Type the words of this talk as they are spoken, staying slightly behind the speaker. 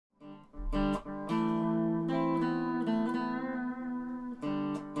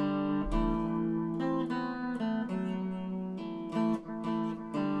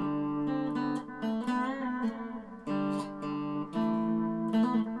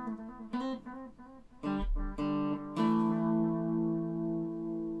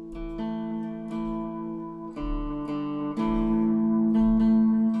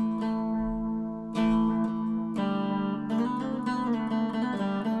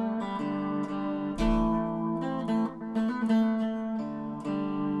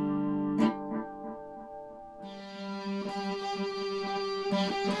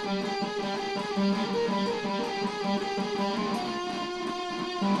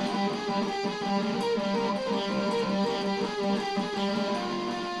Hey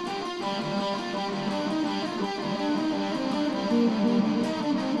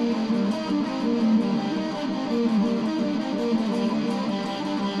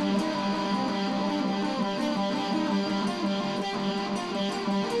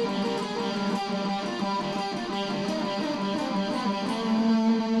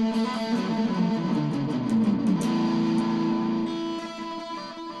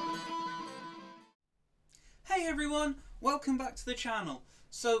everyone, welcome back to the channel.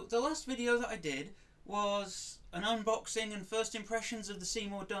 So the last video that I did was an unboxing and first impressions of the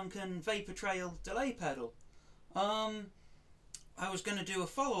Seymour Duncan Vapor Trail delay pedal. I was going to do a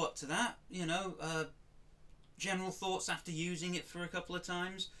follow-up to that, you know, general thoughts after using it for a couple of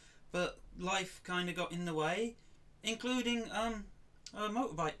times, but life kind of got in the way, including a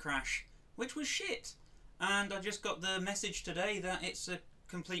motorbike crash, which was shit. And I just got the message today that it's a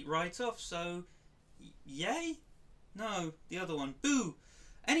complete write-off, so yay? No, the other one. Boo!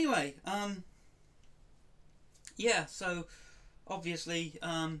 Anyway, yeah, so obviously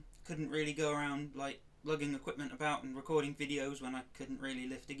couldn't really go around like lugging equipment about and recording videos when I couldn't really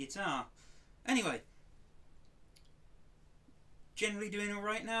lift a guitar. Anyway, generally doing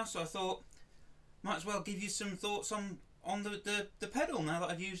alright now, so I thought might as well give you some thoughts on the pedal now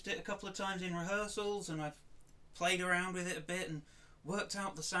that I've used it a couple of times in rehearsals and I've played around with it a bit and worked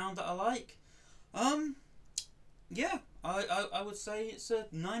out the sound that I like. Yeah, I would say it's a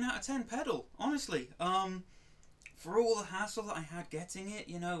 9 out of 10 pedal, honestly. For all the hassle that I had getting it,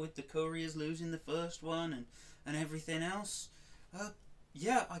 you know, with the couriers losing the first one and everything else,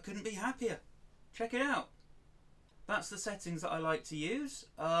 yeah, I couldn't be happier. Check it out. That's the settings that I like to use.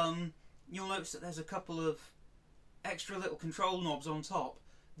 You'll notice that there's a couple of extra little control knobs on top.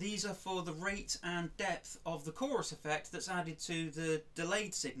 These are for the rate and depth of the chorus effect that's added to the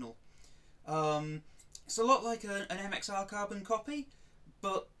delayed signal. It's a lot like an MXR carbon copy,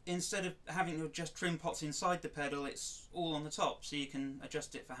 but instead of having to just trim pots inside the pedal, it's all on the top, so you can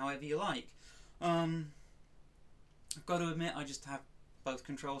adjust it for however you like. I've got to admit, I just have both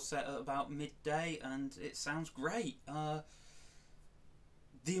controls set at about midday, and it sounds great. The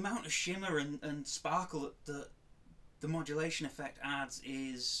amount of shimmer and sparkle that the modulation effect adds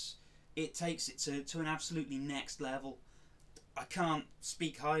it takes it to an absolutely next level. I can't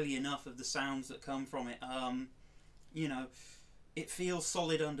speak highly enough of the sounds that come from it. You know, it feels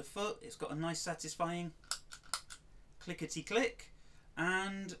solid underfoot. It's got a nice satisfying clickety click,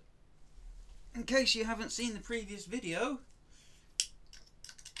 and in case you haven't seen the previous video,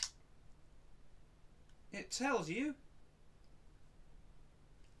 it tells you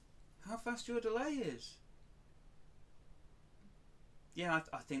how fast your delay is. Yeah,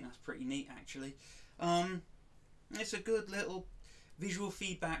 I think that's pretty neat actually. It's a good little visual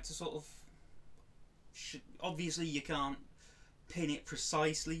feedback to sort of, obviously you can't pin it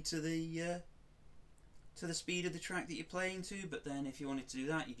precisely to the speed of the track that you're playing to, but then if you wanted to do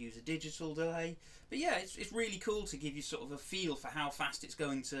that you'd use a digital delay. But yeah, it's really cool to give you sort of a feel for how fast it's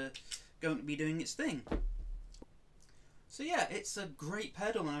going to be doing its thing. So yeah, it's a great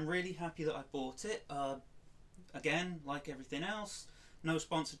pedal and I'm really happy that I bought it. Again, like everything else, no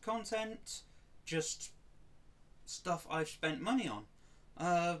sponsored content, just stuff I've spent money on.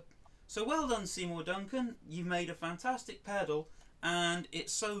 So well done, Seymour Duncan, you've made a fantastic pedal, and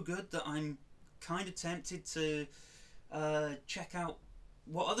it's so good that I'm kind of tempted to check out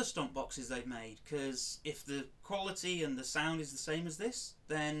what other stomp boxes they've made, because if the quality and the sound is the same as this,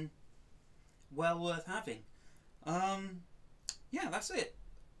 then well worth having. Yeah, that's it.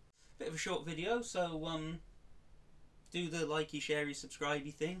 Bit of a short video, so do the likey, sharey,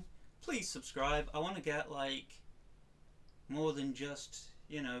 subscribey thing. Please subscribe. I want to get like more than just,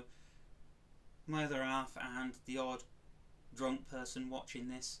 you know, my other half and the odd drunk person watching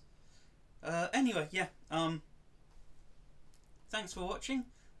this. Anyway, yeah, thanks for watching,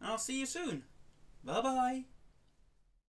 and I'll see you soon. Bye bye.